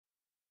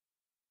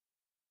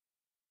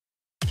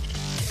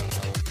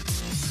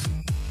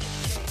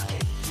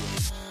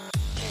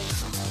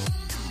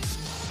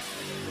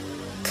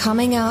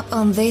Coming up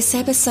on this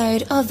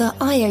episode of the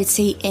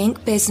IoT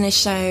Inc. Business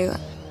Show.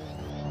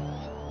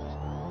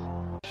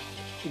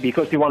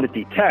 Because he wanted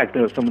to detect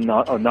some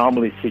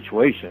anomaly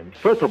situations.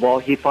 First of all,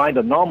 he find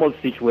a normal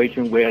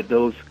situation where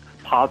those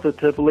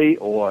positively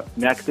or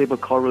negatively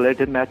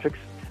correlated metrics.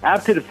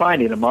 After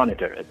defining and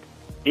monitor it,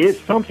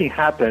 if something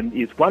happened,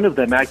 if one of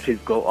the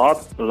metrics go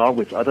up along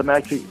with other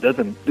metrics, it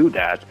doesn't do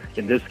that.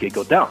 In this case,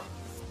 go down.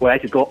 Or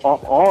actually go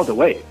up all the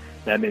way.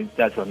 That means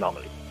that's an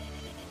anomaly.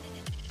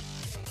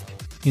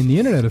 In the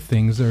Internet of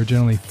Things, there are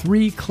generally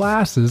three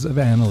classes of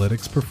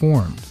analytics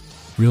performed.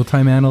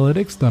 Real-time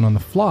analytics done on the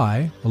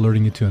fly,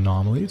 alerting you to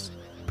anomalies.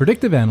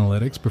 Predictive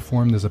analytics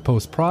performed as a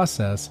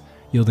post-process,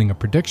 yielding a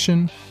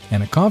prediction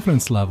and a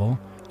confidence level.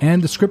 And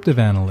descriptive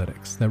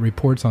analytics that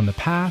reports on the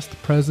past,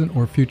 present,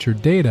 or future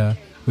data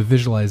with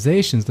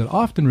visualizations that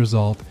often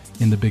result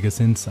in the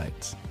biggest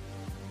insights.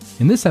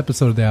 In this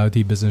episode of the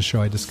IoT Business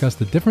Show, I discuss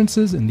the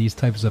differences in these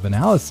types of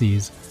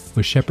analyses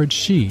with Shepherd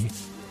Shi,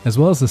 as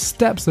well as the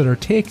steps that are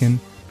taken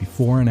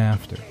before and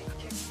after.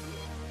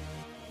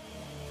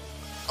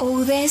 All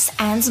this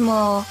and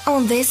more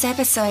on this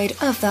episode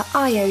of the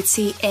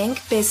IoT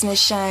Inc. Business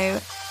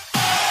Show.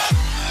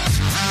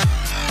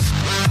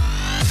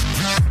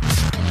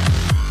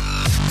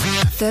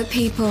 The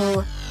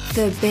people,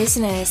 the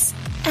business,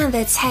 and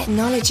the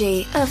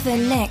technology of the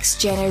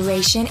next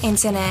generation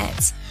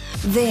internet.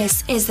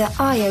 This is the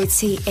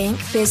IoT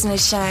Inc.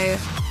 Business Show.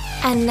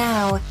 And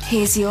now,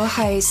 here's your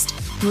host,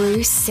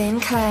 Bruce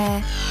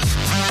Sinclair.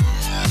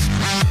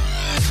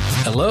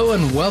 Hello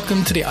and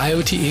welcome to the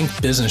IoT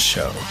Inc. Business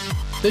Show.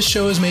 This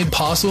show is made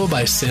possible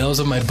by sales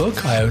of my book,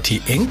 IoT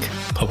Inc.,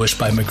 published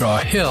by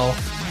McGraw-Hill,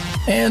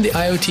 and the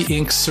IoT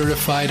Inc.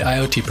 Certified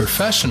IoT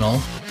Professional,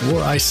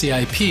 or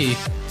ICIP,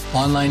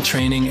 online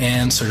training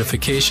and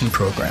certification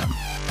program.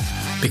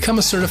 Become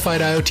a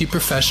certified IoT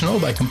professional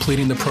by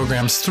completing the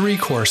program's three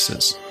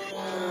courses: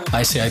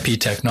 ICIP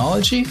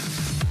Technology,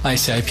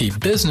 ICIP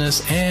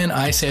Business, and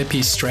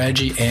ICIP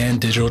Strategy and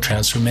Digital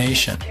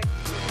Transformation.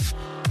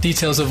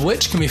 Details of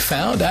which can be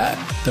found at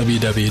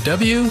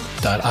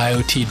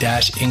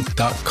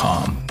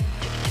www.iot-inc.com.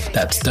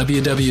 That's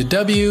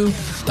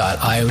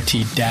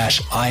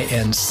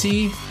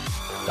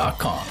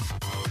www.iot-inc.com.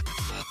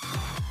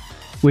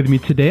 With me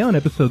today on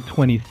episode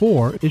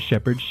 24 is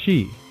Shepherd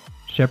Shi.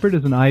 Shepherd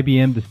is an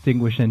IBM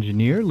Distinguished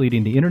Engineer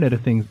leading the Internet of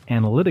Things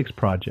Analytics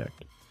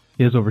project.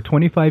 He has over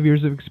 25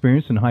 years of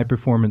experience in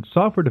high-performance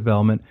software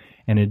development,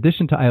 and in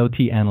addition to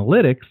IoT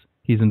analytics,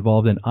 he's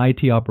involved in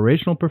IT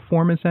operational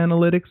performance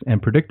analytics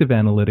and predictive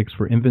analytics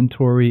for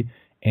inventory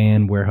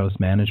and warehouse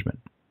management.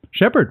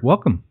 Shepherd,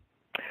 welcome.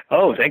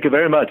 Oh, thank you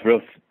very much,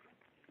 Bruce.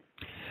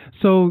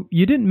 So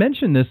you didn't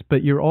mention this,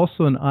 but you're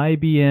also an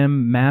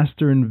IBM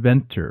Master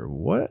Inventor.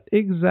 What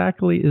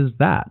exactly is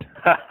that?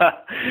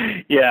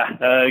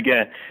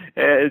 Again,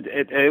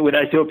 when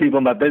I show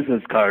people my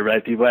business card,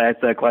 right, people ask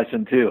that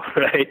question too,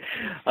 right?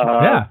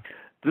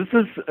 This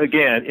is,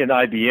 again, in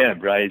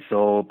IBM, right?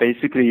 So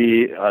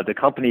basically, the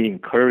company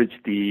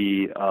encouraged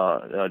the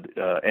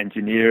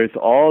engineers,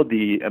 all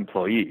the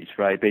employees,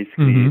 right,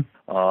 basically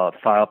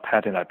file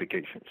patent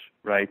applications,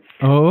 right?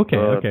 Oh,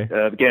 okay.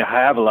 Again, I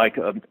have I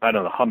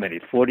don't know how many,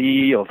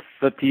 40 or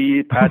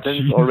 50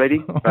 patents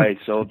already, right?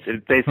 So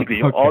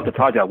basically, all the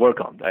projects I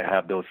work on, I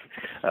have those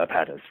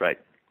patents, right?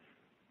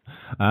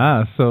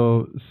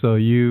 So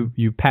you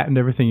patent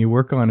everything you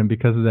work on, and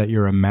because of that,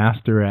 you're a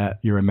master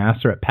at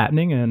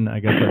patenting, and I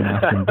guess a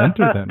master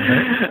inventor then,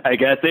 right? I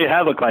guess they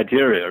have a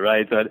criteria,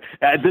 right? But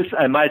at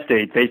my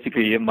stage,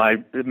 basically,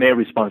 my main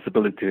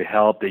responsibility to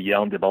help the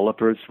young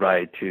developers,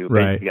 right, to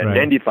basically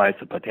identify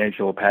some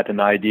potential patent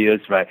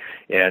ideas, right,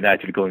 and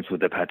actually going through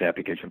the patent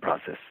application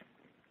process.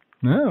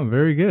 Oh,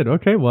 very good.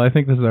 Okay, well, I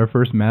think this is our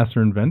first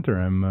master inventor.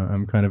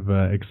 I'm kind of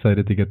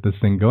excited to get this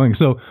thing going.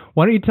 So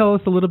why don't you tell us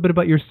a little bit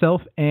about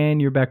yourself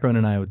and your background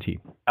in IoT?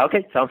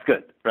 Okay, sounds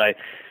good. Right.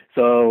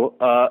 So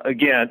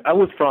again, I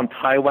was from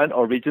Taiwan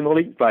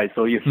originally, right?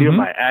 So you hear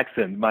my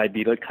accent might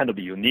be kind of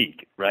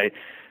unique, right?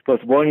 I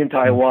was born in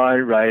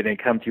Taiwan, right, and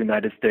come to the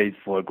United States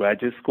for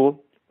graduate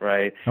school.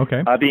 Right.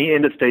 Okay. I've been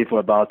in the state for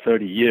about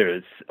 30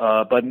 years,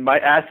 but my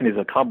accent is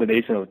a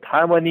combination of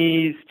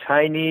Taiwanese,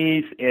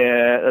 Chinese,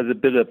 and a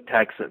bit of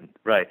Texan.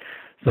 Right.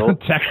 So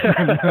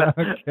Texan.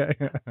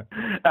 Okay.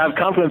 I have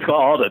conference call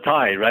all the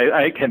time. Right.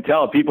 I can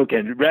tell people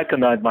can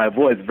recognize my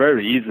voice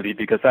very easily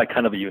because I'm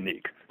kind of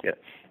unique. Yeah.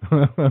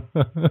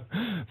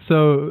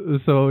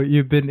 So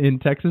you've been in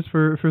Texas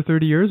for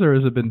 30 years, or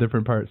has it been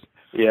different parts?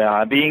 Yeah,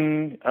 I've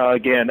been,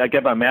 again, I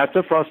got my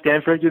master from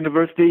Stanford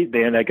University,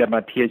 then I got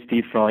my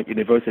PhD from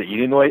University of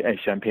Illinois and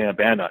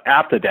Champaign-Urbana.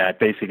 After that,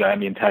 basically,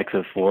 I'm in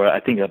Texas for, I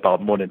think,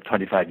 about more than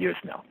 25 years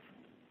now.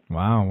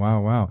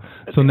 Wow.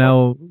 So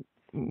now,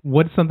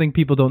 what's something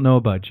people don't know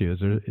about you?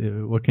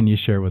 What can you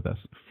share with us?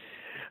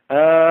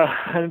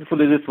 Let me put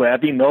it this way.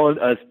 I've been known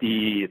as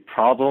the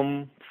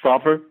problem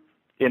solver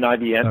in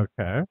IBM.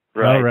 Okay.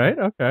 Right. All right.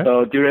 Okay.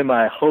 So during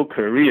my whole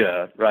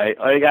career, right,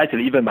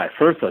 actually even my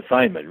first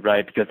assignment,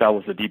 right, because I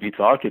was a DB2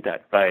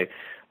 architect, right.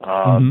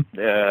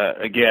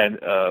 Again,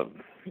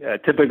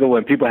 typical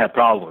when people have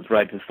problems,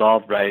 right, to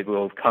solve, right,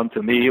 will come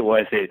to me or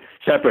I say,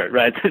 Shepherd,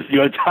 right, it's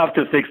your job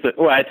to fix it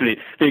or actually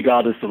figure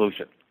out the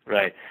solution,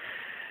 right?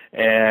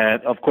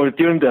 And of course,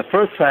 during the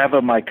first half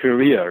of my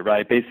career,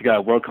 right, basically I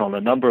work on a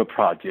number of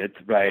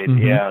projects, right,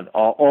 and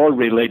are all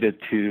related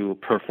to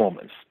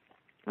performance,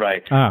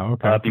 right?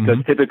 Okay. Because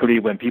typically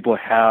when people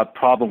have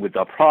problem with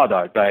the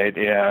product, right,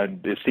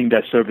 and they think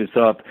that service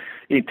up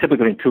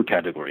typically in two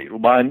categories.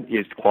 One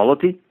is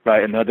quality,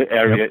 right? Another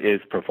area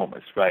is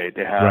performance, right?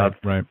 They have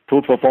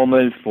poor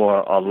performance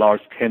for a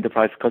large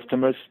enterprise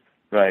customers,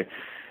 right?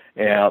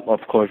 And of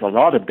course, a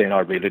lot of them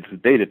are related to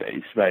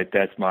database, right?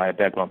 That's my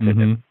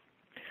background.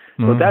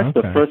 So that's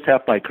the first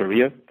half of my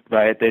career,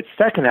 right? The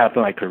second half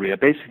of my career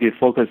basically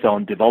focused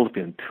on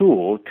developing a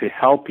tool to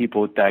help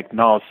people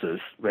diagnose,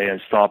 right,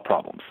 and solve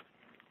problems,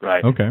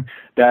 right? Okay.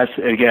 That's,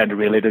 again,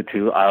 related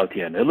to IoT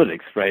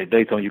analytics, right?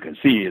 Later on you can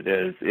see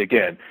there's,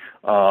 again,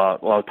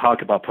 I'll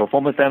talk about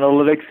performance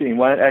analytics in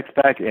one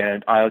aspect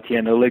and IoT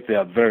analytics, they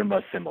are very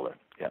much similar.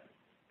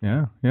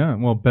 Yeah.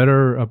 Well,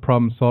 better a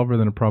problem solver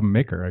than a problem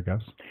maker, I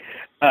guess.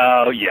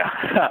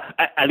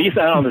 At least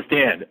I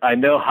understand. I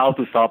know how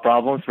to solve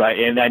problems, right?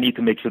 And I need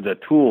to make sure the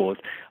tools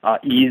are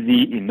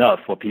easy enough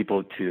for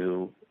people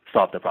to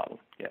solve the problem.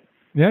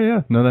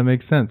 Yeah. No, that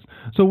makes sense.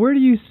 So where are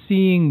you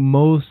seeing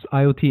most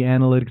IoT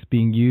analytics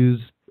being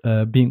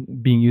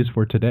used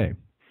for today?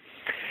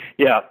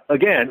 Yeah.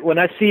 Again,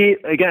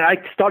 I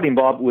started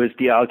involved with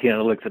the IoT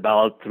analytics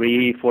about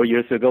 3-4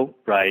 years ago,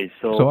 right?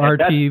 So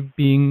RT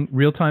being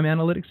real-time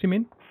analytics, you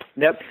mean?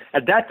 Yep.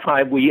 At that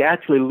time, we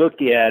actually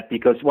looked at,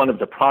 because one of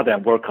the products I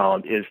work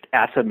on is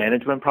asset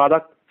management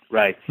product,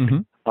 right?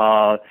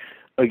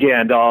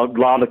 Again, a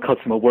lot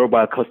of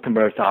worldwide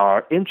customers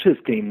are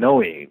interested in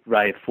knowing,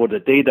 right, for the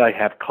data I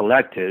have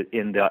collected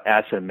in the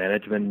asset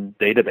management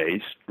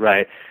database,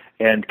 right,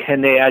 and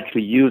can they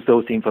actually use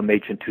those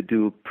information to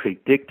do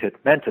predictive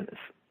maintenance?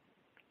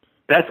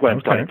 That's where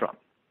I'm starting from.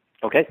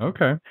 Okay.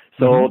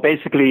 So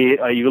basically,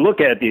 you look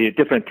at the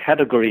different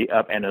category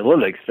of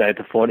analytics that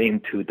fall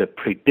into the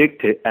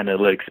predictive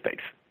analytics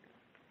space,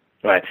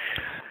 right?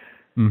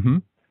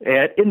 And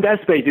in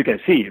that space, you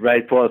can see,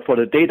 right, for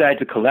the data that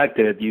you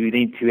collected, you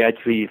need to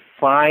actually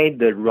find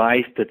the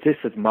right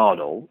statistics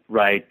model,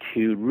 right,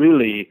 to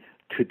really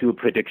to do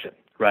prediction,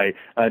 right?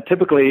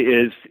 Typically,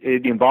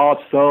 it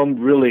involves some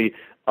really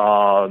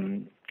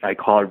I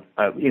call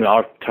it,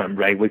 our term,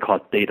 right, we call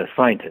it data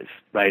scientists,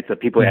 right? So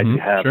people actually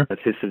have a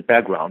statistics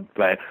background,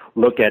 right?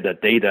 Look at the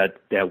data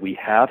that we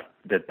have,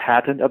 the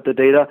pattern of the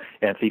data,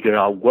 and figure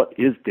out what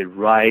is the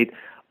right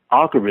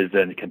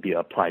algorithm that can be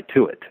applied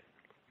to it.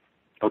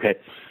 Okay?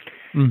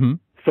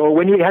 So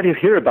when you actually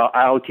hear about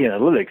IoT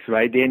analytics,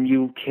 right, then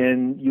you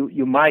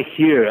might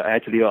hear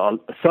actually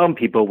some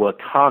people will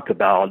talk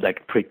about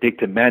like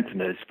predictive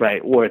maintenance,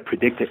 right, or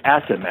predictive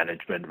asset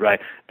management, right?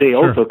 They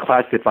also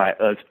classify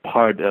as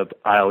part of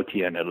IoT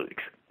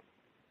analytics.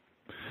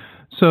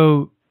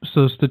 So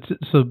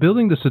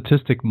building the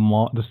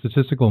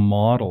statistical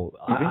model,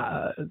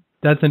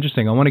 that's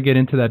interesting. I want to get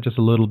into that just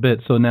a little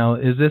bit. So now,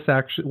 is this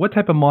actually, what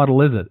type of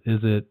model is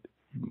it?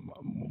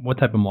 What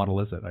type of model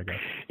is it, I guess?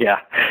 Yeah.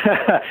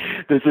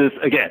 This is,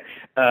 again,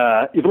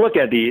 if you look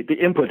at the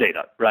input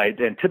data, right,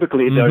 and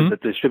typically there's a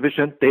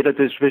data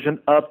distribution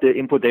of the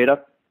input data,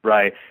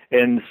 right,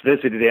 and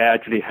specifically they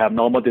actually have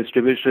normal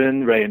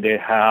distribution, right, and they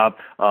have,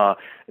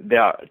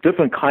 there are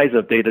different kinds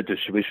of data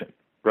distribution,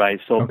 right,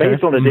 so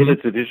based on the data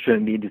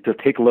distribution, you need to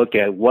take a look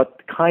at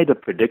what kind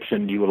of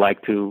prediction you would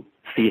like to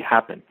see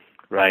happen,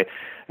 right,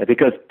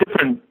 because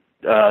different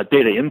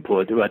data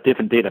input or a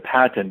different data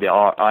pattern, there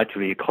are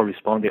actually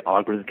corresponding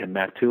algorithms can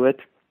map to it.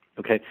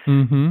 Okay.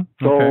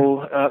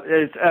 So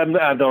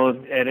I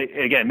don't, and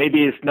again,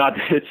 maybe it's not.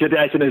 It should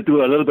actually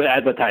do a little bit of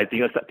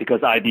advertising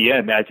because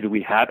IBM actually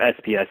we have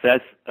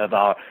SPSS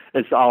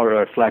it's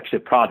our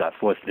flagship product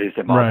for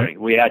statistical modeling.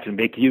 We actually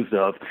make use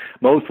of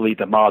mostly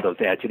the models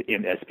actually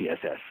in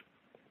SPSS.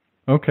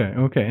 Okay.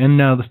 And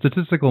now the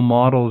statistical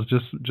models,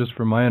 just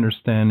from my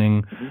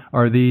understanding,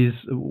 are these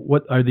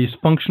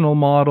functional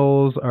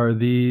models? Are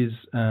these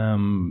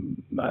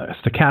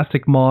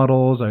stochastic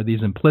models? Are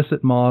these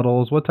implicit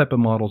models? What type of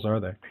models are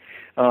they?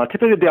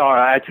 Typically, they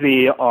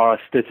are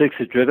statistics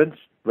driven,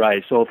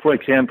 right? So, for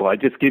example, I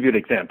just give you an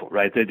example,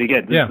 right?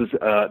 Again, this is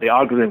the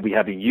algorithm we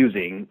have been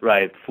using,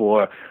 right,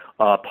 for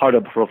part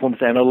of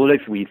performance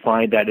analytics. We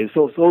find that it's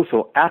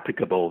also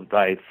applicable,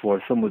 right,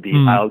 for some of the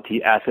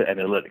IoT asset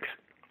analytics.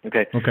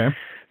 Okay.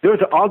 There's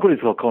an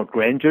algorithm called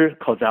grandeur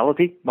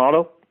causality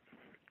model.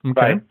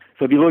 Right.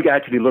 So if you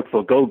look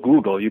for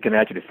Google, you can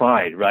actually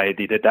find, right,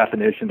 the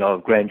definition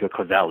of grandeur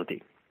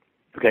causality.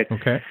 Okay.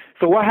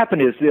 So what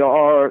happened is there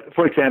are,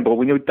 for example,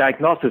 when you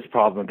diagnose this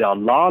problem, there are a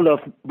lot of,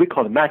 we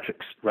call it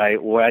metrics, right?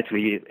 Or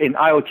actually in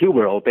IoT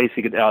world,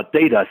 basically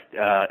data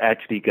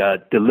actually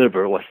got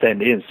delivered or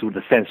sent in through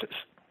the sensors.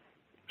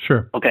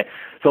 Okay.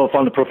 So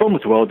from the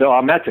performance world, there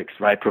are metrics,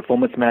 right?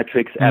 Performance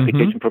metrics,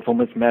 application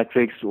performance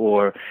metrics,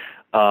 or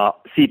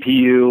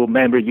CPU,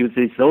 memory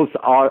usage. Those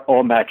are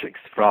all metrics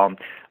from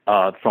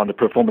the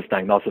performance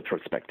diagnosis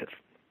perspective.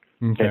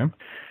 Okay.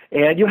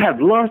 And you have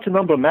large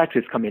number of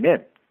metrics coming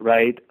in,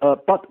 right?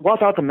 But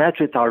what other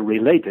metrics are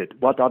related?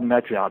 What other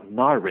metrics are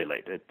not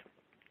related?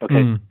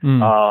 Okay.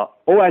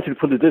 Or actually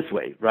put it this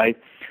way, right?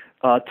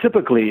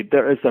 Typically,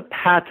 there is a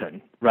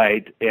pattern,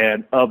 right,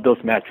 and of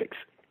those metrics.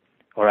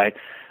 All right.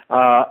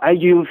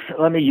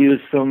 Let me use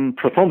some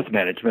performance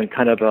management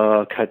kind of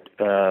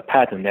a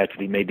pattern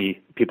actually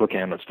maybe people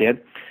can understand.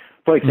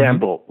 For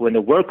example, when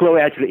the workload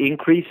actually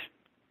increase,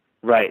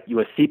 right,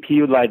 your CPU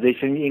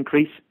utilization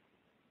increase,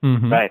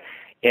 right,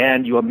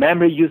 and your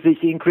memory usage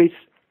increase,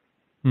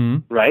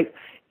 right,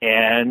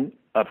 and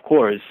of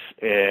course,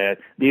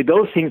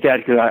 those things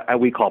that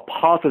we call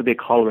positively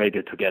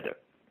correlated together.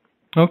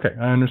 Okay,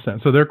 I understand.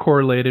 So they're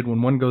correlated.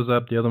 When one goes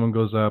up, the other one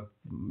goes up.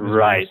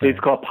 Right. It's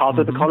called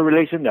positive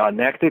correlation,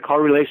 negative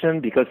correlation,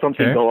 because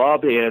something go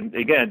up and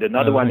again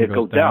another one that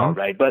goes down,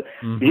 right? But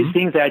these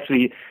things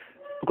actually,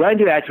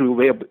 Granger actually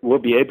will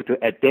be able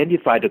to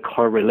identify the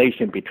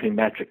correlation between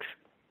metrics.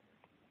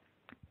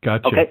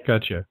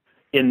 Gotcha.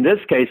 In this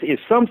case, if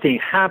something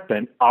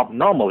happened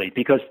abnormally,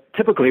 because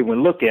typically when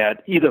we look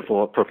at either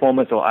for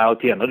performance or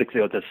IoT analytics,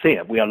 they're the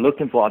same. We are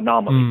looking for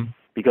anomalies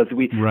because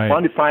we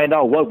want to find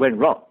out what went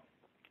wrong.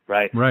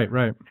 Right.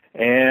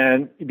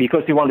 And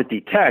because you want to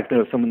detect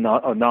some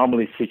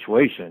anomaly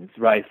situations,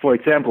 right? For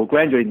example,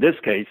 Granger in this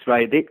case,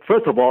 right?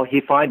 First of all, he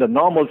finds a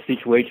normal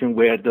situation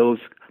where those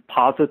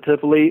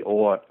positively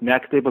or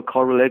negatively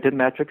correlated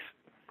metrics.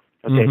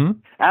 Okay.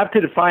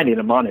 After defining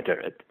and monitor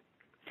it,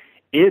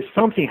 if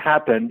something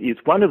happened, if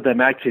one of the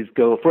metrics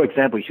go, for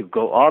example, it should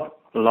go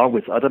up along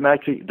with other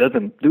metrics, it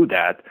doesn't do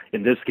that.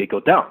 In this case, go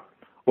down,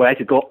 or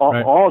actually go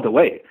up all the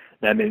way.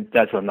 That means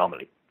that's an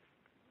anomaly.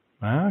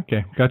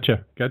 Okay,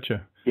 gotcha.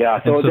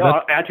 Yeah, so there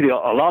are actually a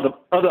lot of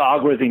other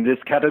algorithms in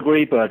this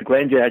category, but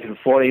Granger actually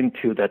fall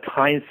into the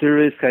time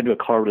series kind of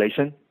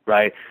correlation,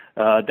 right?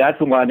 That's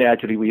the one that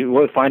actually we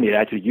will find it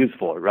actually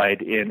useful,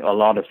 right, in a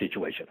lot of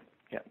situations.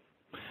 Yeah.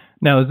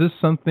 Now, is this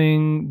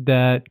something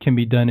that can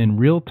be done in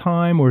real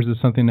time, or is it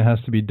something that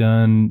has to be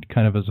done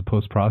kind of as a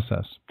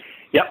post-process?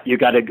 Yeah, you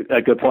got a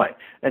good point.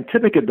 And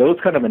typically those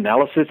kind of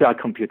analysis are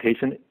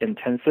computation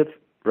intensive.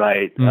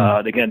 Right.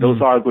 Again, those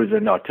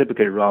algorithms are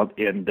typically run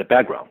in the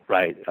background,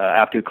 right?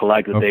 After you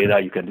collect the data,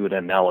 you can do the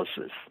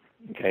analysis.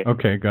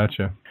 Okay,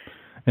 gotcha.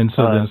 And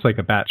so then it's like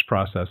a batch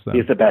process then.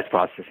 It's a batch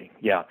processing,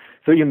 yeah.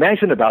 So you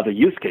mentioned about the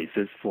use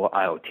cases for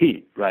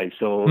IoT, right?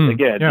 So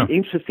again, the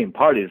interesting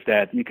part is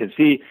that you can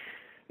see,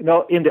 in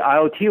the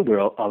IoT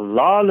world, a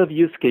lot of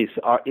use cases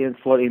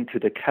fall into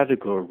the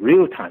category of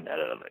real-time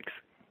analytics.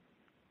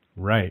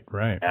 Right.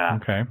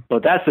 Okay. So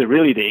that's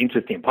really the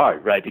interesting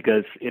part, right?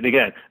 Because,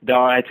 again, there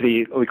are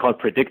actually what we call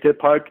predictive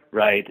part,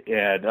 right?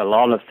 And a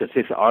lot of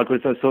statistical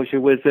algorithms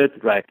associated with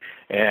it, right?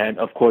 And,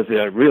 of course,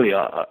 there are really,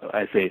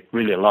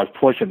 really a large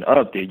portion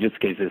of the use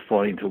cases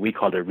fall into what we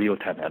call the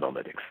real-time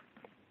analytics.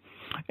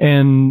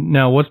 And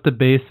now what's the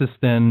basis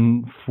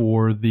then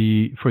for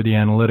the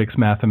analytics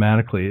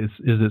mathematically? Is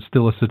it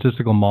still a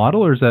statistical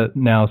model, or is that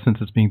now, since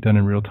it's being done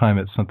in real time,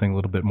 it's something a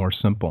little bit more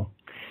simple?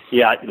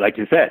 Yeah, like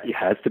you said, it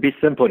has to be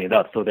simple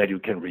enough so that you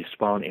can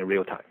respond in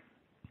real time.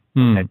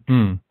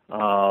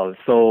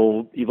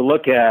 So if you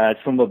look at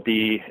some of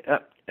the,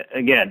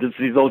 again,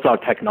 those are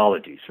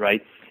technologies,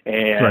 right?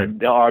 And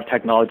there are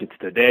technologies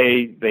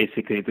today,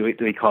 basically,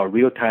 we call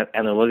real-time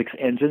analytics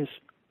engines,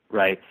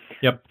 right?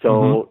 Yep.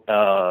 So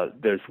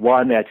there's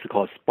one that's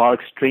called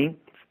Spark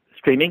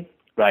streaming,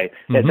 right?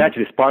 That's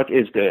actually Spark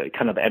is the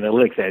kind of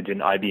analytics engine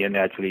IBM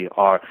actually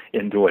are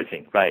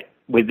endorsing, right?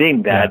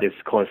 Within that is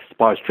called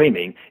Spark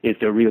streaming is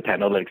the real-time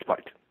analytics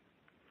part.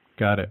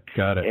 Got it.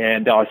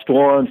 And our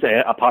Storms,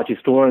 Apache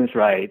Storms,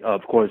 right?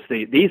 Of course,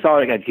 these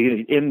are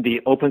actually in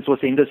the open source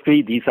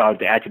industry. These are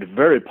actually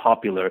very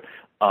popular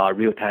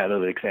real-time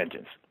analytics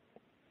engines.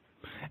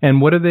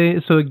 And what are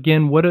they? So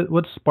again,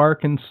 what's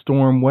Spark and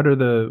Storm? What are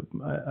the?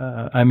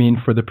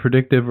 For the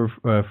predictive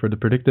or for the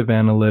predictive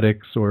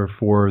analytics, or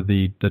for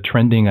the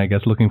trending? I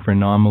guess looking for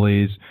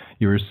anomalies.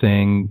 You were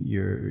saying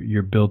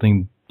you're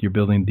building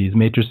these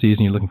matrices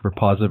and you're looking for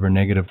positive or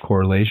negative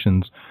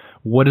correlations.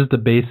 What is the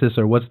basis,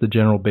 or what's the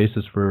general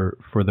basis for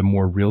the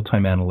more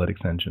real-time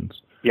analytics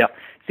engines? Yeah.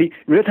 See,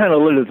 real-time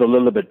analytics is a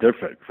little bit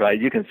different, right?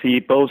 You can see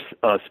both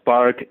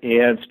Spark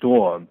and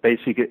Storm.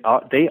 Basically,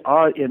 they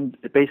are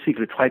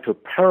basically try to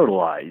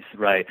parallelize,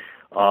 right,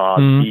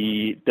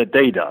 the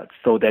data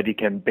so that it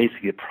can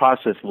basically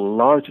process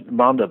large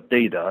amount of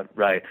data,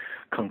 right,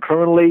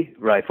 concurrently,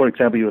 right? For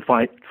example, you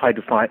try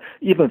to find,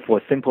 even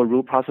for simple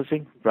root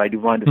processing, right, you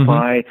want to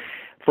find,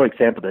 for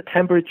example, the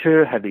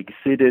temperature have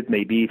exceeded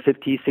maybe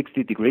 50,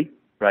 60 degrees,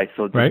 right?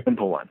 So it's a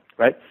simple one,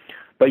 right?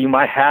 But you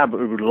might have a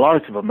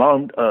large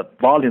amount of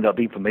volume of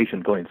information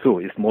going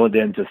through. It's more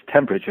than just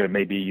temperature.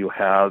 Maybe you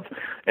have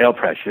air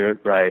pressure,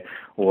 right?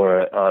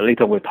 Or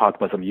later we'll talk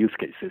about some use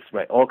cases,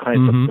 right? All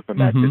kinds of different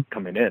metrics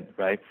coming in,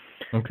 right?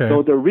 Okay.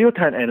 So the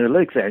real-time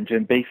analytics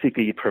engine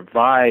basically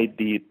provide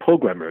the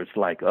programmers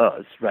like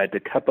us, right,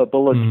 the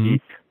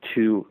capability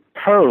to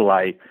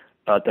parallelize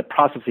the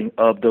processing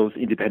of those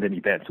independent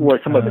events, or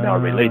some of them are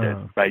related,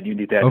 right? You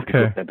need to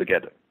actually put them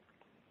together.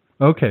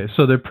 Okay,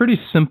 so they're pretty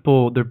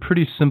simple. They're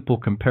pretty simple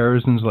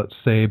comparisons, let's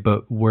say,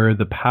 but where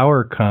the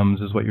power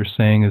comes is what you're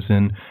saying is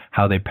in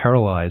how they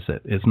parallelize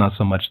it. It's not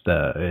so much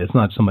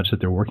that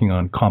they're working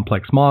on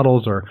complex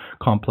models or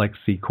complex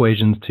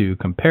equations to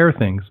compare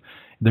things.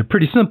 They're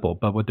pretty simple,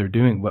 but what they're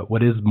doing,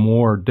 what is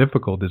more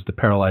difficult is the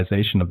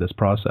parallelization of this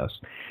process.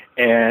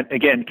 And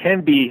again,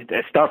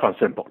 start from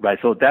simple, right?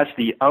 So that's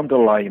the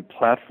underlying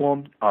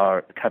platform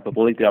or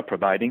capability they are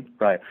providing,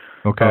 right?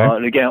 Okay.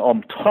 And again,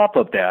 on top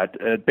of that,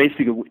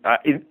 basically,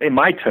 in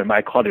my term,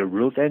 I call it a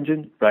rules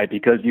engine, right?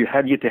 Because you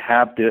need to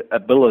have the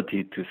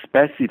ability to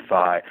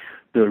specify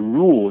the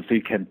rules so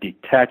you can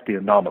detect the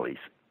anomalies.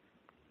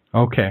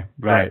 Okay,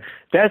 right.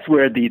 That's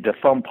where the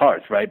fun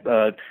parts, right?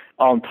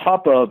 On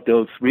top of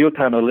those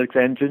real-time analytics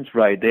engines,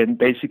 right, then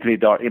basically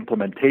their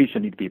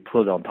implementation need to be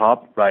put on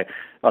top, right?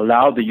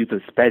 Allow the user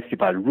to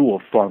specify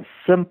rules from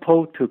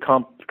simple to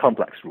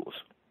complex rules.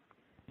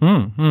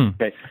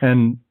 Okay.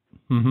 And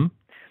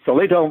so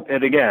later on,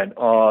 and again,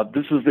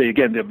 this is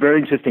a very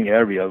interesting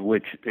area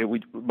which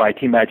my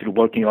team actually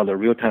working on the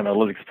real-time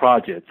analytics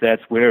project.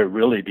 That's where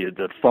really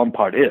the fun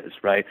part is,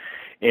 right?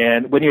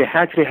 And when you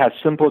actually have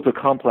simple to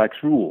complex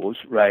rules,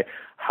 right,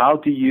 how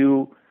do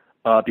you,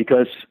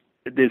 because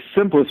the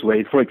simplest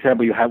way, for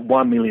example, you have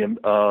 1 million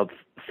of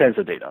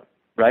sensor data,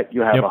 right?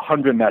 You have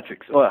 100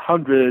 metrics or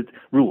 100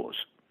 rules,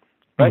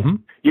 right? Mm-hmm.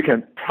 You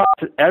can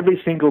process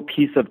every single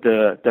piece of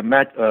the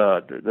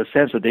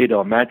sensor data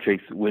or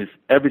metrics with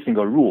every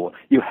single rule.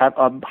 You have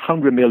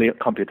 100 million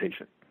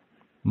computation.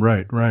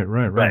 Right.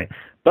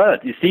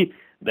 But you see,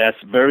 that's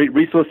very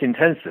resource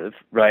intensive,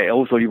 right?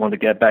 Also, you want to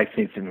get back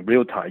things in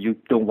real time. You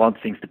don't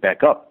want things to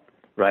back up,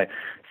 right?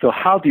 So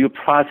how do you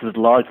process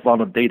large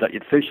volume of data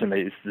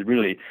efficiently is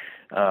really,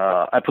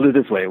 I put it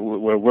this way,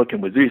 we're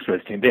working with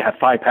research team. They have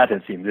 5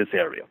 patents in this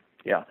area.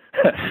 Yeah.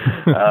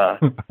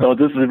 So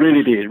this is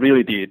really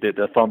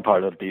the fun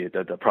part of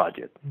the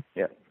project.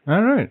 Yeah.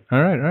 All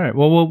right.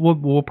 Well,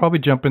 we'll probably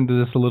jump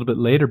into this a little bit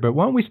later, but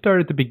why don't we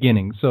start at the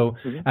beginning? So,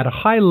 at a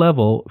high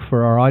level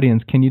for our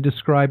audience, can you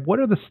describe what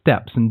are the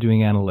steps in doing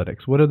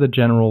analytics? What are the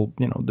general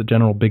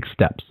big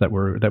steps that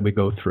we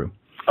go through?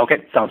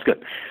 Okay, sounds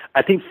good.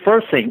 I think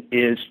first thing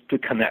is to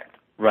connect,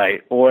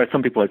 right? Or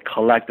some people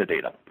collect the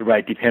data,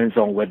 right? Depends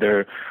on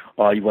whether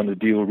you want to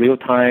do real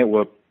time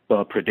or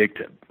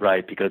predictive,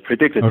 right? Because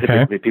predictive,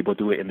 typically people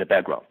do it in the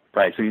background,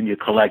 right? So you need to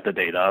collect the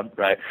data,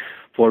 right?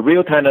 For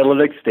real-time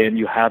analytics, then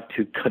you have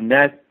to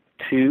connect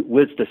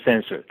with the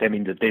sensor, that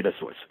means the data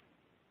source.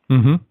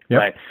 Mm-hmm. Yep.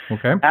 Right.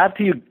 Okay.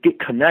 After you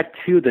connect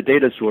to the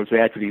data source, we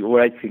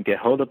can get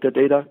hold of the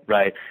data,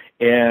 right?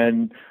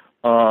 And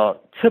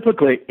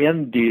typically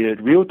in the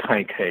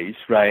real-time case,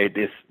 right,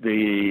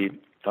 the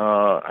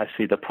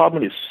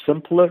problem is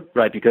simpler,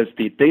 right? Because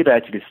the data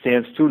actually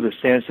sends through the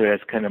sensor as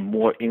kind of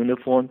more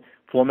uniform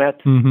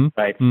format,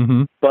 right?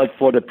 Mm-hmm. But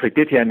for the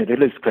predictive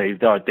analytics case,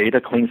 there are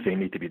data cleansing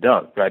need to be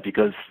done, right?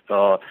 Because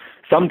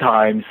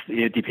sometimes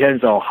it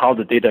depends on how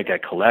the data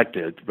get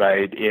collected,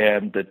 right?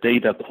 And the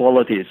data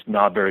quality is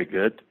not very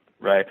good,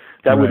 right?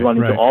 That would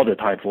run into all the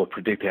time for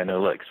predictive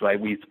analytics, right?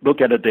 We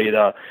look at the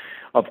data.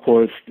 Of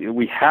course,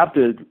 we have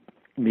the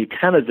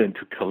mechanism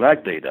to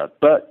collect data,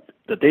 but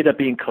the data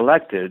being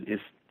collected is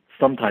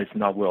sometimes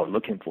not what we're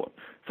looking for.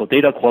 So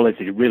data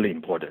quality is really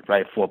important,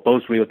 right, for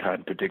both real-time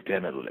and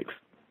predictive analytics.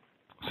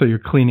 So you're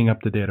cleaning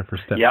up the data for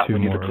step 2 more or less. Yeah, we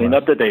need to clean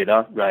up the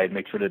data, right,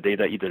 make sure the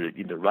data either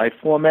in the right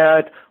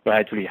format or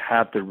actually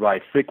have the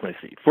right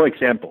frequency. For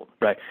example,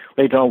 right,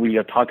 later on we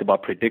are talking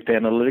about predictive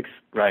analytics,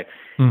 right,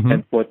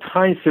 and for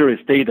time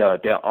series data,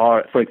 there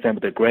are, for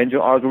example, the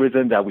granular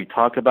algorithm that we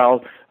talk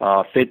about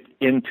fit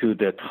into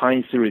the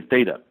time series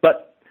data.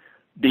 But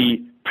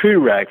the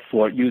prereq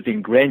for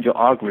using granular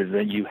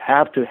algorithm, you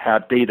have to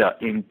have data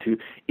in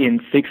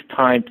 6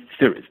 time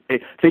series,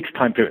 6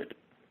 time period.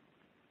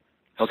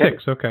 Okay?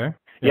 6, okay.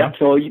 Yeah,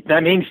 so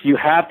that means you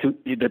have to,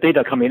 the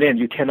data coming in,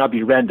 you cannot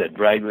be random,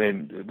 right?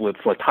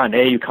 For time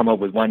A, you come up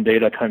with one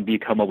data, time B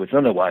come up with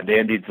another one,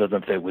 then it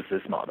doesn't fit with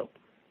this model.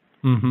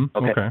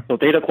 Okay. So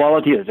data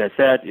quality, as I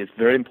said, is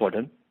very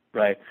important,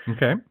 right?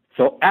 Okay.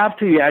 So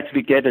after you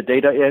actually get the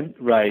data in,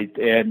 right,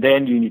 and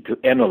then you need to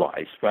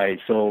analyze, right?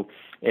 So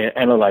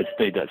analyze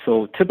data.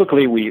 So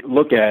typically we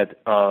look at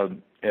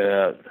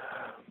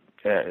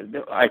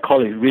I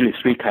call it really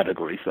 3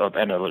 categories of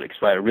analytics,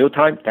 right? Real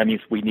time, that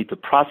means we need to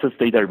process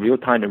data real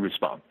time and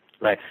respond,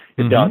 right?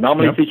 If there are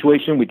anomaly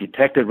situation, we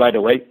detect it right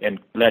away and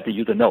let the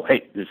user know,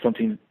 hey, there's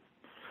something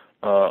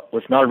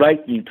was not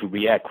right, you need to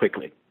react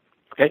quickly,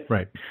 okay?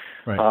 Right.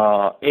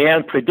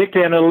 And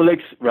predictive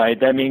analytics, right,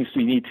 that means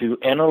we need to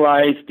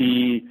analyze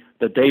the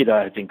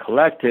data has been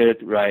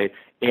collected, right,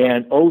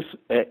 and also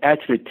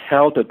actually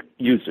tell the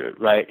user,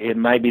 right, it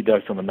might be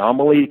there's some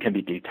anomaly, can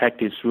be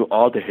detected through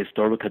all the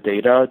historical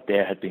data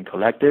that has been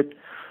collected.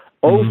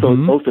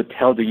 Also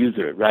tell the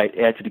user, right,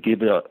 actually give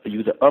the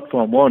user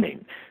upfront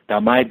warning. There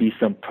might be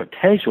some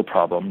potential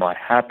problem might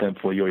happen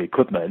for your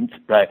equipment,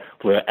 right,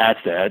 for your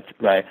assets,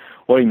 right,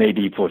 or it may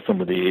be for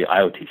some of the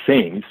IoT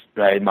things,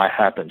 right, it might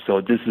happen.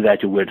 So this is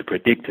actually where the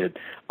predicted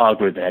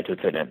algorithm actually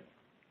fit in.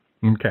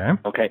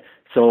 Okay.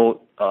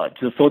 So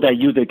just so that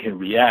user can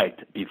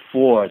react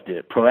before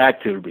the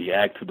proactive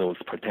react to those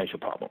potential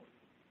problems.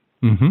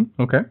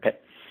 Okay.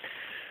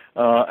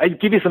 I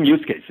give you some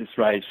use cases,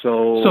 right?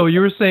 So you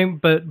were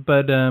saying, but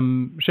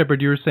Shepherd,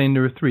 you were saying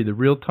there were three: the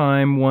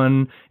real-time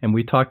one, and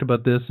we talked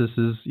about this. This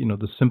is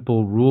the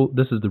simple rule.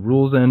 This is the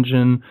rules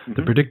engine.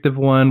 The predictive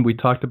one, we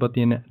talked about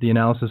the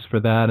analysis for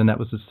that, and that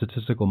was the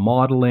statistical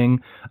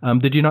modeling.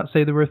 Did you not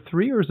say there were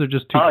three, or is there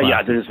just two?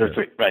 Yeah, there's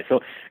three, right?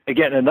 So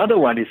again, another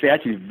one is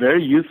actually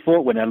very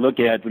useful when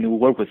we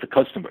work with the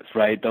customers,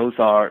 right? Those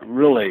are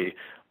really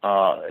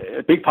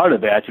a big part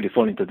of it actually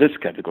fall into this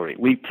category.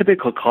 We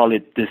typically call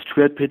it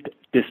descriptive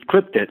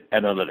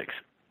analytics.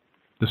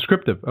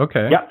 Descriptive,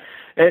 okay.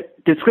 Yeah.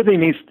 Descriptive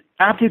means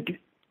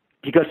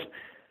because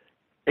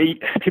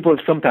people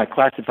sometimes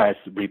classify as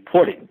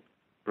reporting,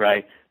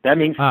 right? That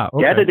means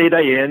get the data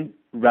in,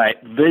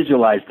 right,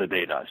 visualize the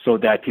data so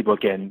that people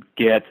can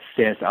get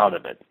sense out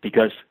of it.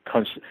 Because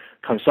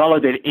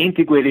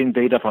integrating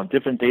data from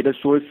different data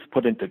sources,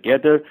 putting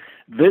together,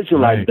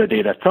 visualize the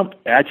data.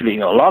 Actually,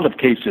 in a lot of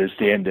cases,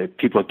 the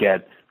people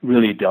get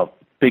really the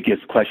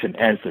biggest question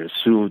answers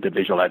through the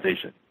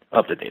visualization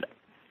of the data.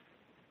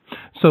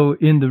 So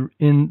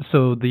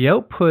so the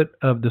output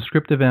of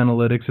descriptive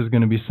analytics is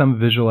going to be some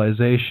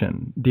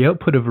visualization. The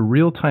output of a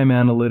real-time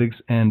analytics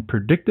and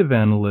predictive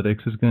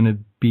analytics is going to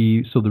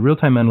be, so the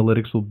real-time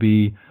analytics will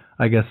be,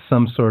 I guess,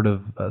 some sort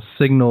of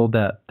signal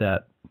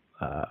that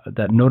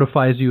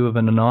notifies you of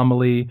an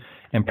anomaly,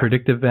 and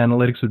predictive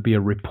analytics would be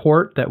a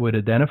report that would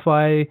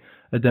identify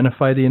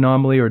the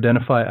anomaly, or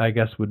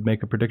would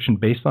make a prediction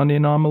based on the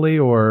anomaly,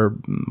 or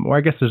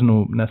I guess there's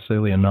no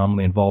necessarily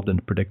anomaly involved in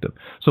the predictive.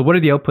 So what are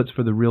the outputs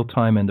for the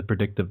real-time and the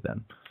predictive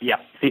then? Yeah,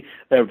 see,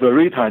 the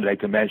real-time,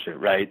 like I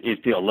mentioned, right, is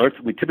the alerts,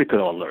 we typical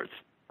alerts,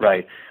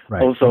 right?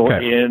 Also,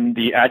 in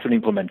the actual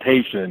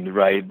implementation,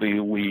 right,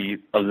 we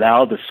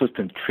allow the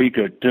system to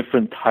trigger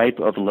different type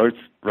of alerts,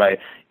 right?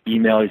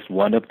 Email is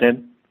one of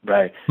them,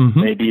 right?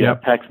 Maybe a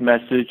text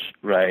message,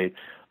 right?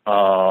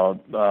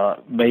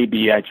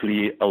 Maybe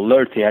actually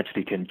alert they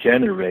actually can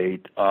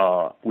generate,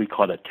 we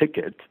call a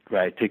ticket,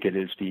 right? Ticket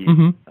is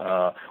the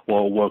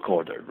work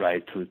order,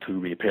 right? To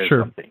repair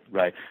something,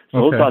 right?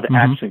 So those are the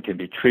action can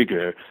be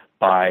triggered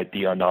by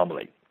the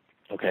anomaly.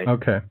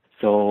 Okay.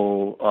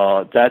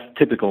 So that's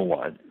typical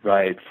one,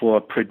 right?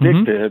 For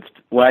predictive,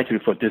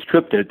 for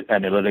descriptive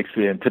analytics,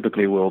 and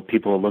typically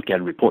people look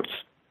at reports.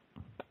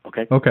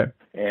 Okay.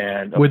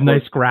 And with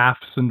nice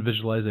graphs and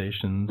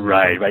visualizations.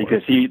 Right. You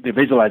can see the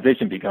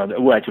visualization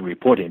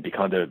reporting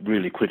becomes a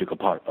really critical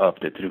part of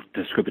the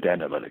descriptive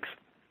analytics.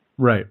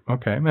 Right.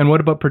 Okay. And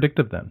what about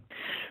predictive then?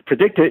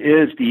 Predictive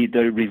is the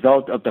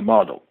result of the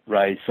model,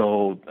 right?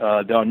 So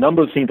there are a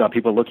number of things that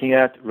people are looking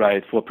at,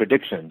 right, for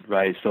prediction,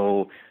 right?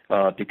 So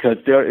because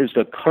there is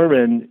the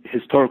current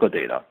historical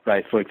data,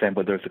 right? For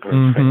example, there's a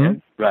current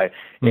trend, right?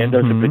 And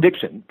there's a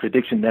prediction.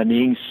 Prediction, that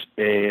means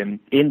in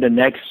the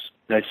next,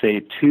 let's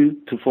say, 2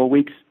 to 4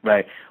 weeks,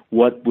 right,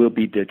 what will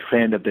be the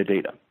trend of the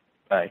data,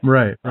 right?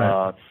 Right.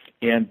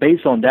 And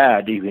based on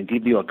that, it can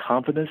give you a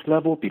confidence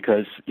level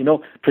because,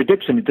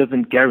 prediction, it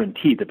doesn't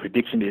guarantee the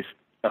prediction is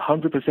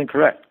 100%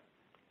 correct,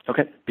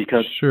 okay?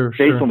 Because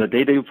based on the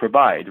data you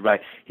provide,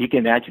 right, he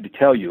can actually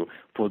tell you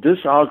for this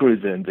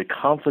algorithm, the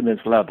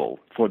confidence level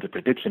for the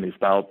prediction is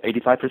about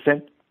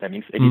 85%. That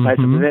means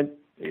 85%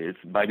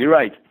 might be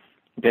right.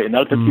 Okay,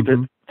 another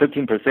 15%,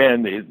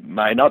 it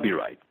might not be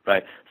right?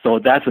 So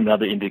that's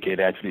another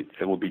indicator actually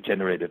that will be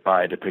generated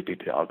by the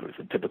predictive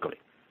algorithm typically.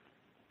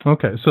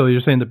 Okay, so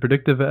you're saying the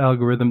predictive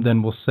algorithm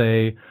then will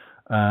say,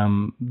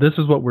 this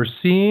is what we're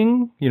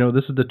seeing,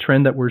 this is the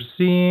trend that we're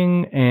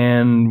seeing,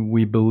 and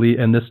we believe,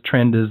 and this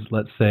trend is,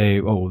 let's say,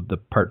 the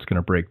part's going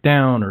to break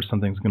down or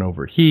something's going to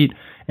overheat,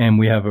 and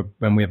we have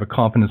a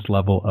confidence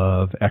level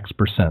of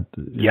X%.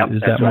 Yeah,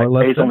 is that's that more right. or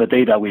less based on the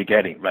data we're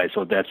getting, right?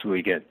 So that's what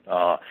we get.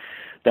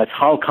 That's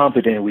how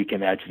confident we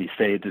can actually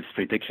say this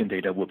prediction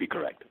data will be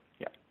correct.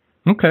 Yeah.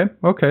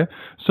 Okay.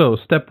 So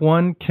step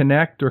 1,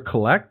 connect or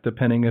collect,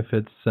 depending if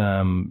it's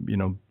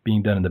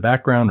being done in the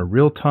background or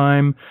real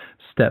time.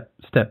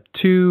 Step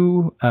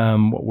 2,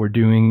 what we're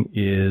doing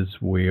is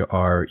we're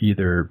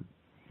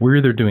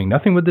either doing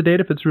nothing with the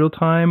data if it's real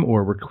time,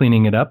 or we're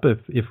cleaning it up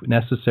if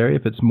necessary,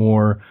 if it's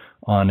more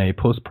on a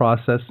post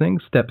processing.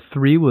 Step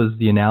 3 was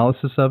the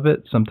analysis of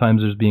it.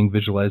 Sometimes there's being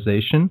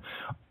visualization.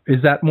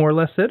 Is that more or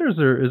less it, or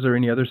is there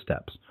any other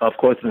steps? Of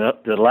course,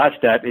 the last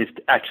step is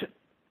action,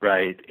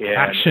 right?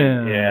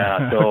 Action.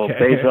 Yeah. So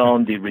based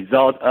on the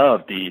result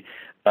of the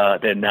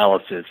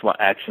analysis, what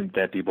action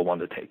that people want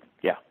to take.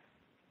 Yeah.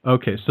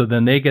 Okay. So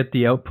then they get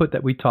the output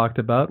that we talked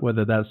about,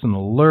 whether that's an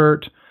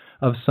alert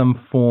of some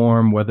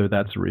form, whether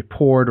that's a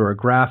report or a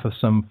graph of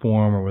some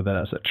form, or whether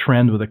that's a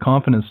trend with a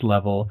confidence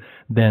level.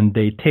 Then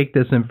they take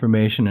this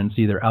information and it's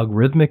either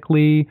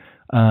algorithmically,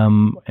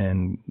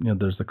 and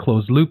there's a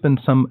closed loop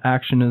and some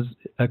action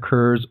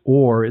occurs,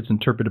 or it's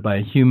interpreted by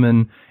a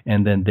human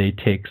and then they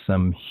take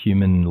some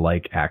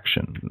human-like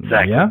action.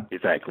 Exactly. Yeah?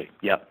 Exactly.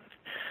 Yeah.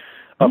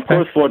 Of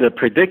course, for the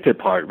predicted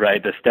part,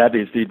 right, the step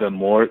is even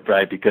more,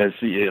 right, because,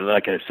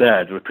 like I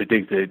said, the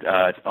predicted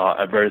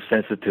are very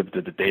sensitive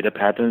to the data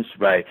patterns,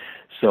 right?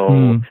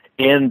 So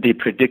in the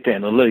predictive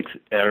analytics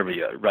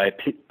area, right,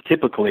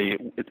 typically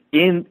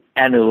in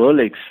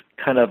analytics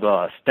kind of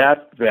a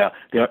step where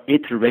there are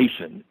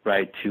iteration,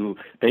 right, to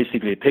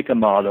basically pick a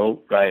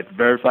model, right,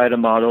 verify the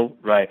model,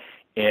 right,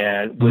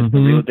 and with the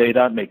real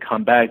data may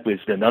come back with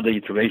another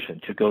iteration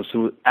to go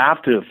through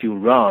after a few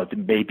rounds,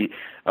 maybe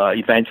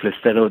eventually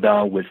settle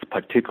down with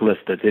particular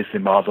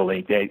statistic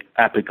modeling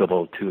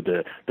applicable to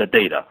the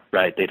data,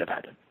 right, data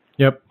pattern.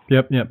 Yep.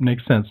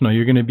 Makes sense. No,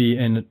 you're going to be,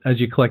 and as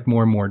you collect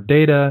more and more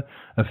data,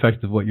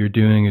 effective what you're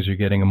doing is you're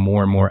getting a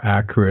more and more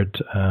accurate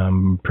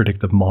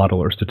predictive model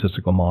or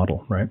statistical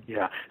model, right?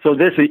 Yeah. So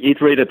this is an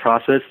iterated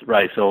process,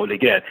 right? So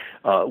again,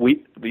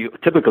 we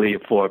typically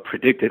for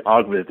predicted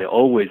algorithms, they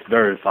always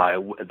verify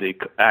the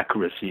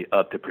accuracy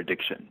of the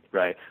prediction,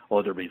 right,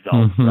 or the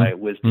results, right,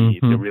 with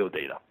the real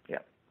data. Yeah.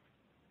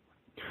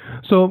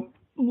 So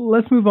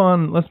let's move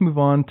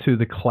on to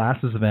the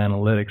classes of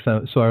analytics.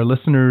 So our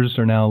listeners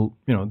are now,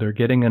 they're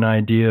getting an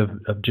idea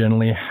of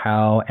generally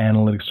how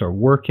analytics are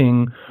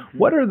working.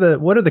 What are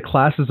the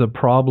classes of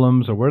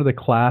problems, or what are the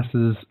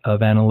classes of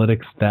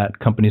analytics that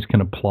companies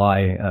can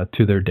apply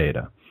to their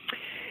data?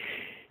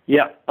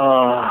 Yeah.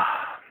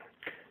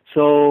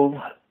 So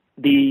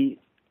there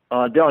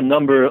are a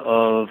number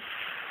of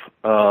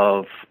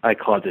I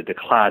call it the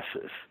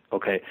classes.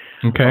 Okay.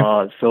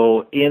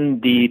 So in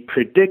the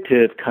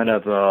predictive kind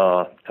of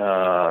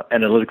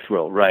analytics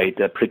role, right,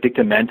 the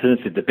predictive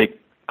maintenance is the big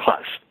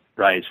class,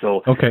 right?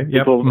 So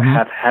people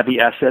have heavy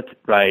assets,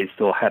 right?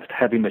 So have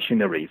heavy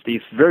machinery.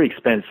 It's very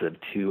expensive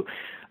to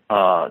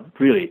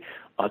really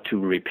to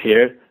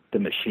repair the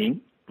machine,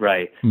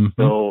 right?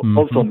 So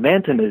also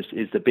maintenance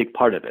is a big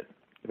part of it.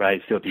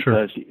 Right, so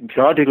because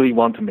periodically you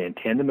want to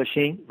maintain the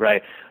machine,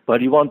 right,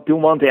 but you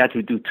don't want to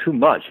actually do too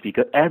much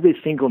because every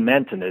single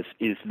maintenance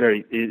is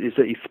an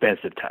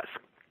expensive task.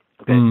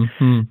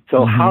 Okay,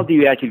 so how do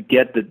you actually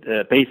get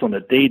based on the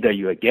data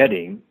you are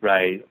getting,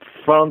 right,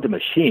 from the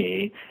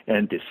machine,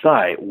 and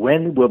decide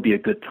when will be a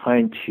good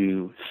time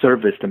to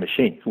service the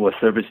machine, or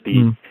service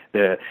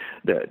the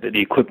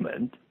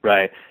equipment,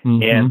 right,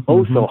 and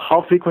also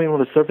how frequently you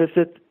want to service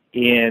it.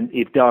 And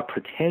if there are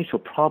potential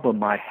problems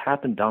might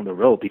happen down the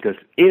road, because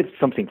if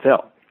something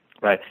fails,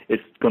 right,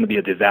 it's going to be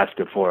a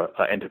disaster for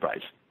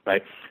enterprise,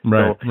 right?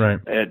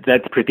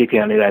 That's predicting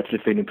analytics actually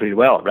fitting pretty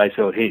well, right?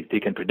 So hey, they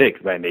can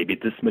predict, right? Maybe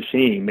this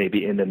machine,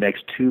 maybe in the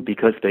next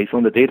because based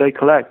on the data I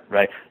collect,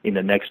 right, in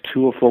the next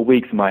 2 or 4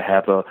 weeks might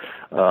have a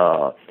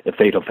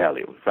fatal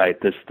failure,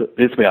 right? This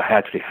will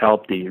actually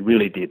help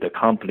the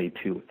company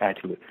to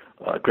actually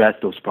address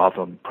those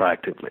problems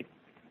proactively.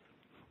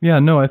 Yeah,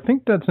 no, I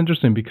think that's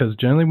interesting, because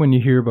generally when you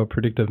hear about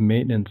predictive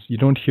maintenance, you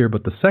don't hear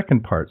about the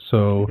second part.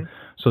 So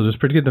there's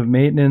predictive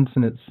maintenance,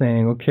 and it's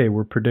saying, okay,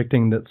 we're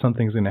predicting that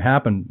something's going to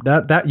happen.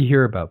 That you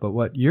hear about. But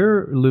what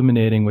you're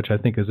illuminating, which I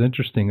think is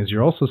interesting, is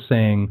you're also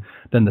saying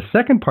then the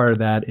second part of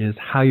that is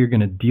how you're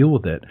going to deal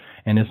with it.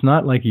 And it's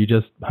not like you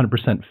just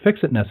 100% fix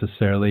it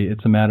necessarily.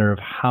 It's a matter of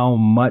how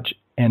much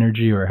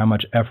energy or how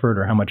much effort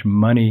or how much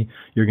money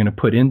you're going to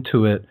put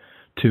into it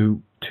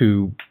to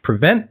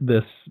prevent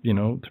this,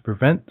 to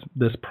prevent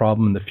this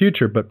problem in the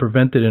future, but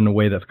prevent it in a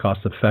way that's cost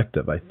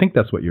effective. I think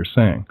that's what you're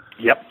saying.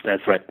 Yep,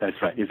 that's right.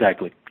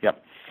 Exactly.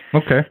 Yep.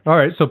 Okay. All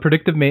right. So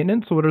predictive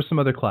maintenance. So what are some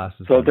other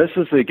classes? So this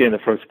is, again, the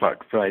first part,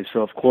 right?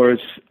 So, of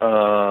course,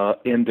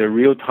 in the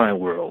real-time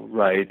world,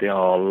 right, there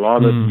are a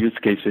lot of use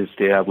cases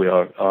that we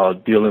are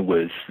dealing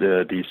with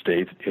these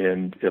days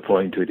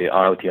according to the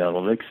IoT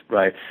analytics,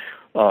 right?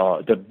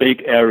 The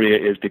big area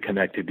is the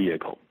connected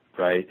vehicle,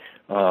 right?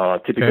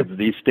 Typically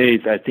these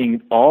days, I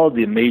think all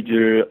the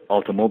major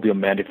automobile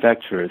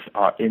manufacturers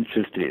are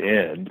interested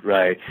in,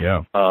 right?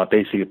 Yeah.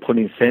 Basically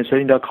putting sensor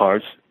in their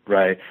cars,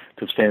 right,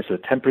 to sense the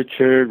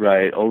temperature,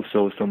 right?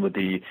 Also some of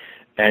the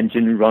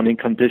engine running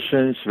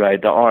conditions,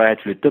 right? There are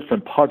actually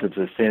different parts of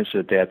the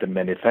sensor that the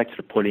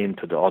manufacturer put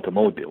into the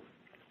automobile,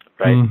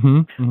 right?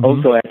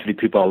 Also, actually,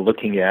 people are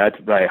looking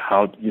at, right,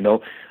 how do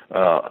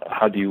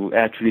you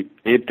actually,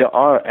 if there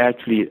are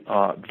actually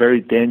very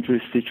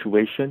dangerous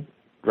situations,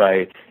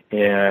 right,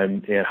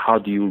 and how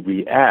do you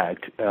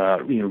react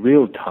in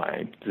real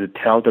time to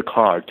tell the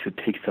car to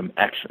take some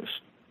actions?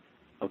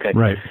 Okay.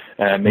 Right.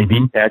 Maybe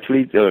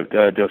actually there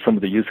are some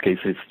of the use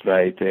cases,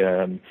 right?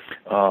 There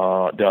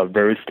are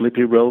very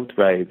slippery roads,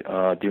 right?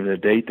 During the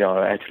day, there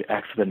are actually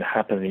accidents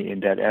happening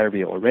in that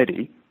area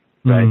already,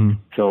 right?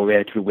 So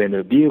actually, when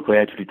the vehicle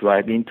actually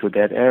drive into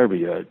that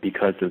area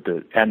because of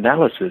the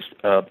analysis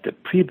of the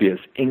previous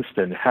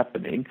incident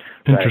happening.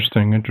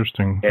 Interesting.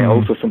 And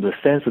also some of the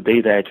sensor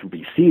data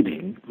actually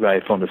receiving,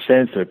 right, from the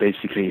sensor,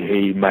 basically,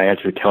 he might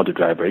actually tell the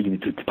driver, you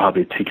need to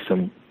probably take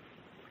some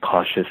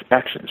cautious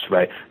actions,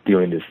 right,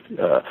 during this,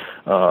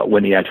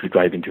 when he actually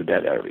drive into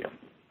that area.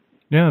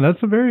 Yeah,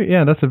 that's a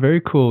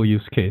very cool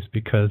use case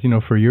because,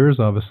 for years,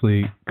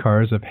 obviously,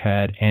 cars have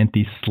had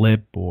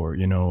anti-slip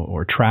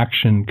or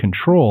traction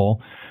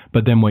control.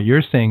 But then what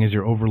you're saying is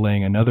you're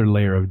overlaying another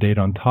layer of data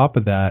on top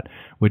of that,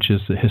 which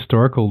is the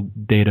historical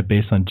data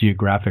based on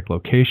geographic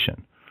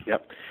location.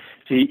 Yep.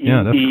 See,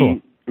 yeah, that's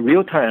cool.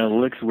 Real-time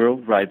analytics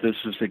world, right, this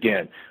is,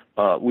 again,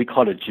 we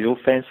call it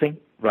geofencing,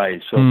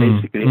 right? So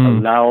basically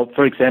allow,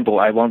 for example,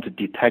 I want to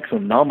detect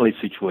some anomaly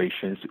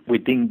situations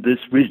within this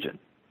region,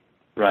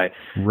 right?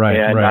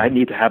 And I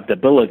need to have the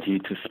ability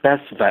to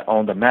specify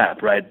on the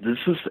map, right? This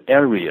is the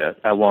area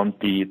I want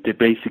the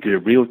basically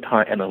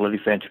real-time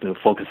analytics engine to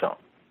focus on,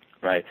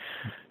 right?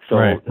 So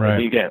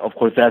again, of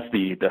course, that's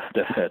the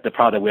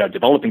product we are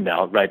developing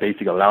now, right?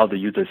 Basically, allow the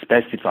user to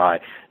specify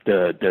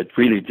the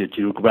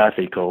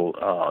geographical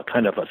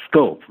kind of a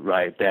scope,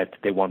 right? That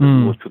they want the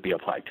rules to be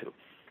applied to.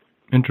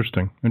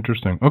 Interesting.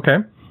 Okay.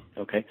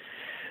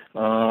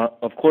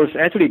 Of course,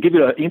 actually, give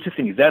you an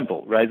interesting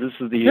example, right? This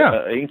is the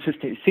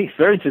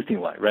very interesting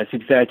one, right?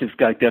 Since I just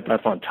got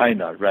back from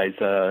China, right,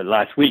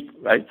 last week,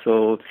 right?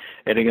 So,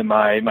 and again,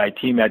 my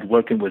team had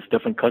working with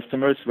different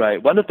customers,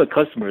 right? One of the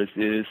customers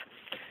is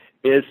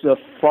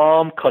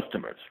farm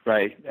customers,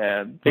 right?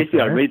 And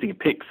basically are raising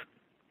pigs.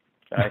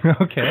 Right?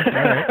 Okay. All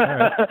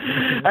right.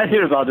 I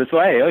hear about this.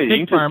 Right?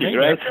 Interesting, farming,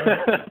 right?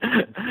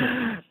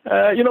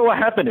 What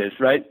happened is,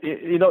 right?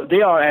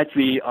 They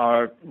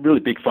are really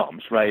big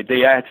farms, right?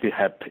 They actually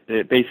have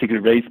basically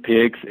raise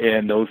pigs,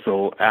 and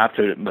also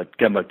after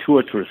get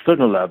mature to a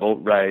certain level,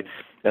 right?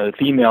 The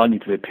female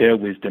needs to be paired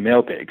with the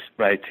male pigs,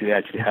 right, to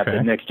actually have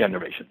the next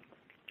generation.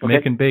 Okay?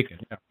 Making bacon.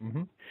 Yeah.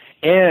 Mm-hmm.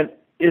 And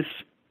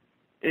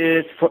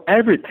it's for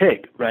every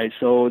pig, right?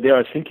 So the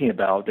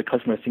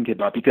customer is thinking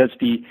about, because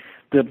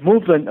the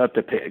movement of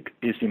the pig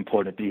is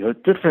important, because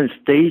different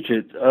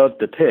stages of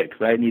the pig,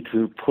 right, need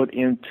to put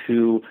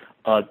into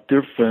a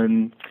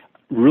different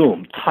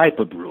type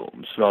of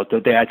rooms, so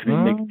that they actually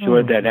make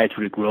sure that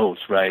actually grows,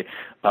 right,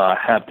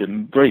 have the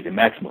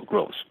maximum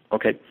growth,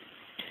 okay?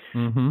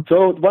 Mm-hmm.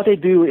 So what they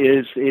do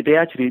is they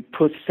actually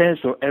put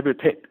sensor every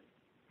pig.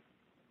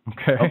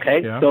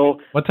 Okay. Yeah.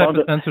 So what type of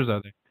sensors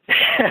are they?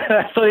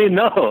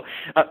 So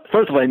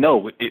first of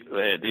all,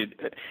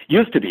 it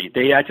used to be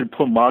they actually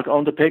put mark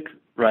on the pig,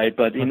 right?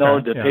 But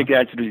the pig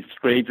actually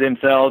scrapes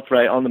himself,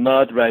 right, on the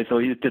mud, right? So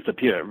he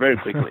disappears very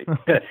quickly.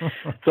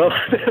 So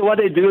what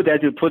they do, they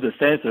actually put a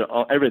sensor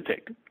on every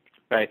pig,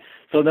 right?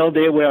 So now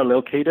they were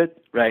located,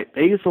 right?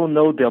 They also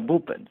know their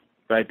movement,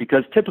 right?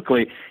 Because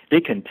typically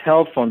they can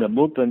tell from the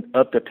movement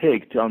of the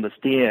pig to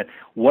understand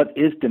what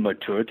is the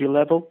maturity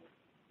level.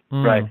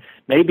 Right.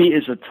 Maybe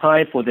it's a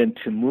time for them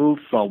to move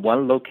from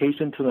one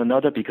location to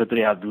another, because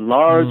they have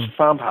large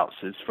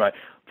farmhouses, right,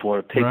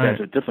 for pigs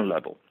at a different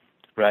level.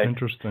 Right.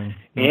 Interesting.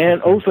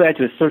 And also at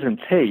a certain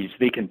stage,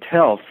 they can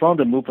tell from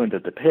the movement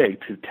of the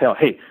pig to tell,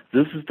 hey,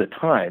 this is the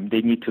time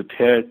they need to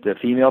pair the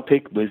female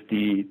pig with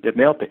the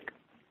male pig.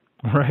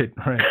 Right.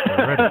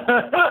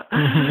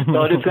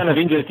 So it's kind of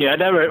interesting. I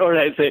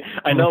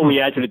know we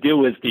actually deal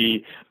with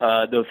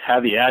those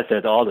heavy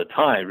assets all the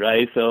time,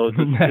 right? So it's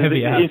an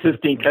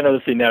interesting kind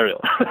of scenario.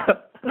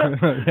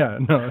 Yeah,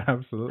 no,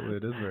 absolutely.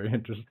 It is very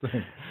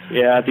interesting.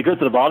 Yeah, because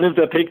the volume of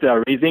the pigs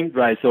are raising,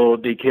 right? So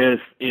because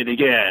it,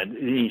 again,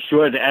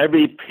 ensure that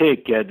every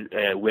pig gets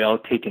well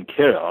taken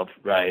care of,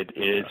 right,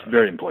 is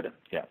very important.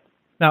 Yeah.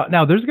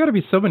 Now, there's got to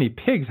be so many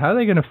pigs. How are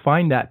they going to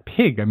find that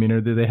pig? I mean,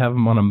 do they have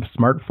them on a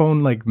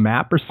smartphone like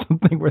map or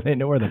something where they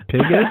know where the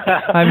pig is?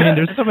 I mean,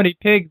 there's so many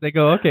pigs. They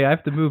go, okay, I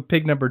have to move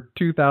pig number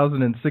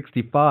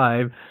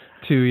 2065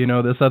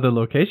 to this other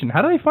location.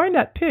 How do they find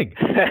that pig?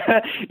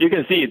 You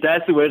can see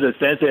that's where the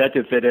sensor had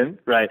to fit in,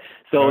 right?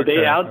 So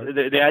they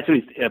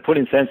actually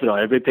putting sensor on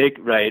every pig,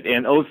 right?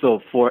 And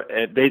also for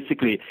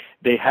basically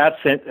they have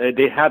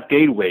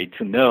gateway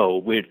to know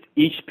where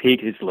each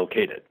pig is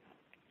located.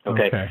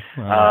 Okay.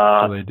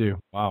 So they do.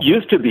 Wow.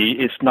 Used to be,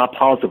 it's not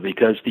possible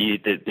because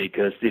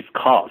because it's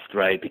cost,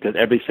 right? Because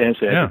every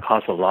sensor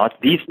costs a lot.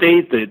 These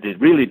days,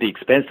 the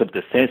expense of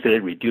the sensor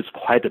reduced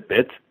quite a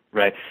bit,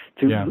 right?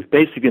 To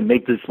basically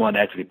make this one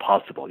actually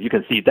possible. You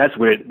can see that's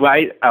why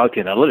IoT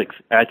analytics,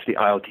 actually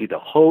IoT, the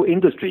whole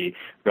industry,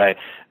 right,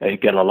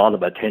 get a lot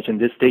of attention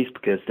these days,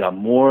 because there are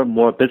more and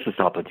more business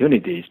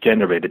opportunities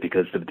generated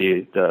because of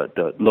the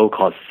low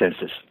cost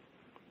sensors.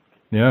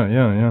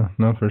 Yeah.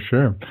 No, for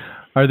sure.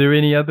 Are there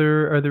any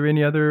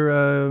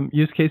other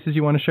use cases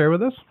you want to share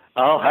with us?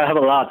 Oh, I have a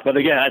lot, but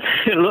again,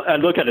 I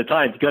look at the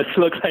time, because it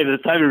looks like the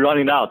time is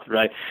running out,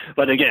 right?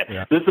 But again,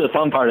 this is the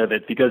fun part of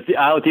it, because the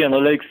IoT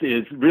analytics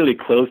is really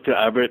close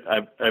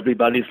to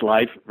everybody's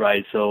life,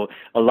 right? So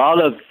a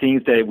lot of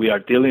things that we are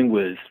dealing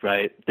with,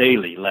 right,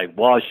 daily, like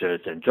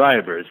washers and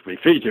dryers,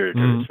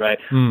 refrigerators, right,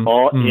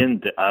 all in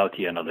the IoT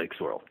analytics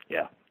world.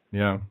 Yeah.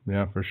 Yeah,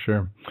 for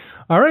sure.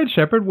 All right,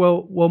 Shepherd.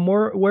 Well,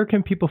 where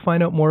can people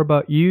find out more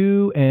about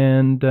you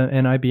and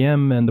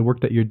IBM and the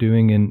work that you're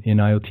doing in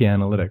IoT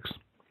analytics?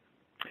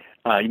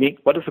 You mean,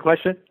 what is the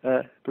question,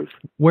 Bruce?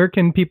 Where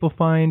can people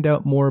find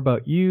out more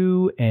about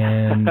you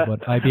and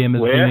what IBM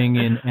is doing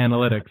in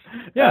analytics?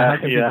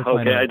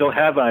 Okay. I don't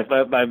have my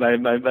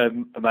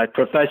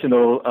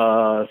professional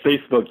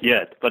Facebook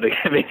yet, but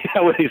again,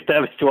 I will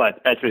establish one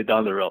actually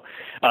down the road.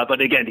 But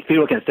again,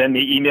 people can send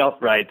me email,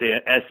 right?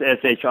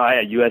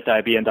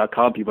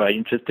 sshi@usibm.com. People are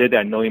interested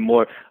in knowing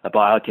more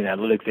about IoT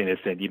analytics, and they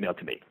send email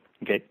to me.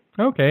 Okay.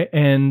 Okay,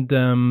 and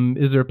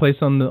is there a place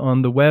on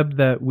the web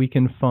that we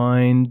can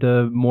find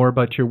more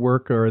about your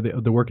work or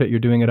the work that you're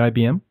doing at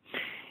IBM?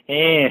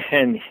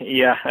 And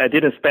I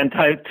didn't spend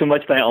too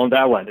much time on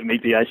that one.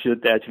 Maybe I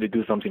should actually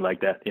do something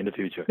like that in the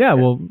future. Yeah,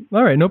 well,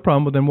 all right, no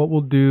problem. Well, then what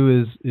we'll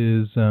do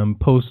is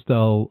post.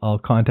 I'll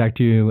contact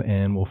you,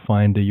 and we'll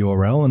find the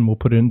URL, and we'll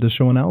put it into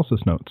show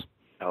analysis notes.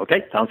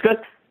 Okay, sounds good.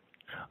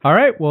 All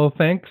right. Well,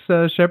 thanks,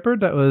 Shepherd.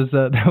 That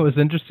was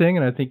interesting,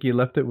 and I think you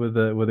left it with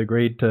a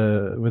great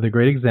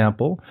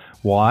example.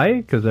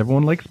 Why? Because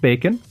everyone likes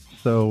bacon.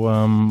 So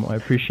I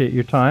appreciate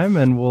your time,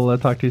 and we'll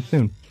talk to you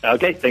soon.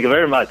 Okay. Thank you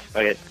very much.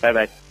 Okay.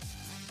 Bye.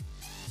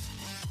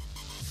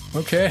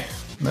 Okay.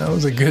 That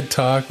was a good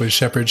talk with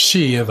Shepherd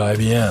Shi of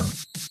IBM.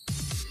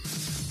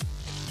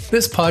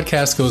 This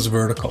podcast goes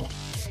vertical,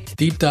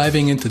 deep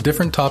diving into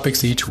different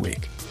topics each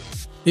week.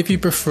 If you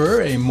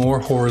prefer a more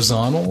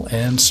horizontal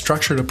and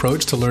structured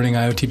approach to learning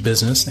IoT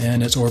business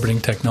and its orbiting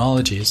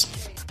technologies,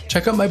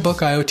 check out my book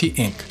IoT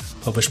Inc.,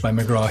 published by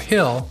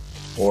McGraw-Hill,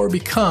 or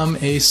become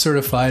a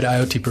certified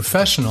IoT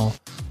professional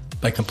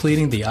by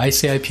completing the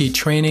ICIP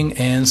training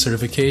and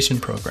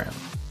certification program.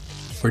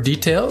 For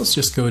details,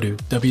 just go to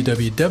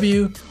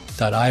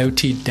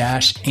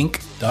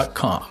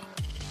www.iot-inc.com.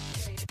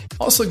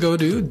 Also go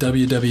to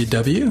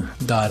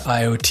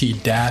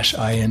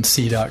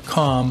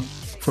www.iot-inc.com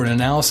for an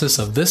analysis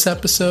of this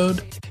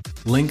episode,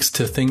 links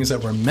to things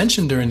that were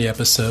mentioned during the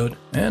episode,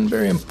 and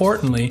very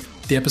importantly,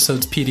 the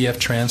episode's PDF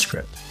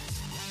transcript.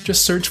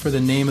 Just search for the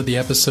name of the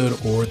episode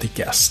or the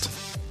guest.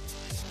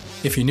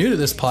 If you're new to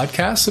this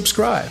podcast,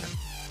 subscribe.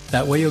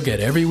 That way you'll get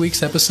every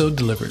week's episode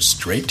delivered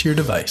straight to your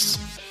device.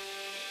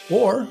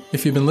 Or,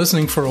 if you've been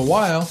listening for a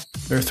while,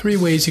 there are 3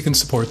 ways you can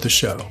support the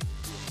show.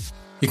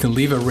 You can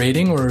leave a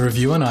rating or a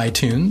review on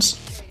iTunes.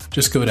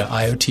 Just go to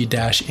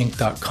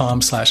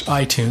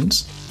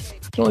iot-inc.com/iTunes.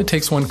 It only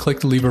takes 1 click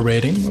to leave a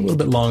rating, a little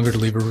bit longer to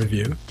leave a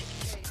review.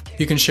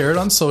 You can share it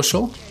on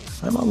social.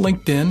 I'm on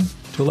LinkedIn,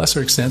 to a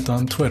lesser extent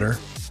on Twitter.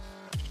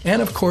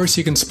 And of course,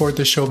 you can support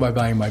this show by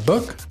buying my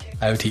book,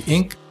 IoT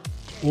Inc.,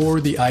 or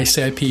the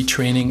ICIP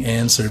training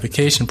and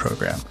certification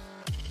program.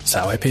 It's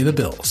how I pay the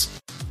bills.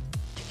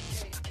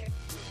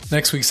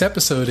 Next week's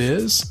episode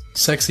is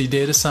Sexy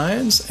Data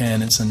Science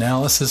and its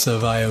analysis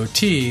of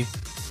IoT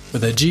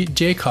with Ajit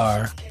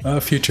Jakar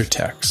of Future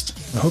Text.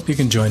 I hope you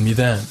can join me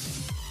then.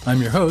 I'm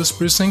your host,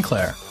 Bruce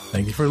Sinclair.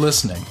 Thank you for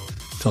listening.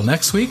 Till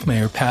next week, may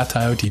your path to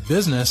IoT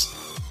business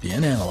be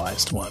an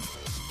analyzed one.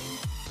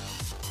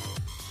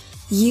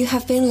 You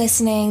have been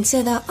listening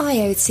to the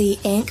IoT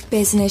Inc.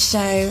 Business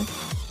Show.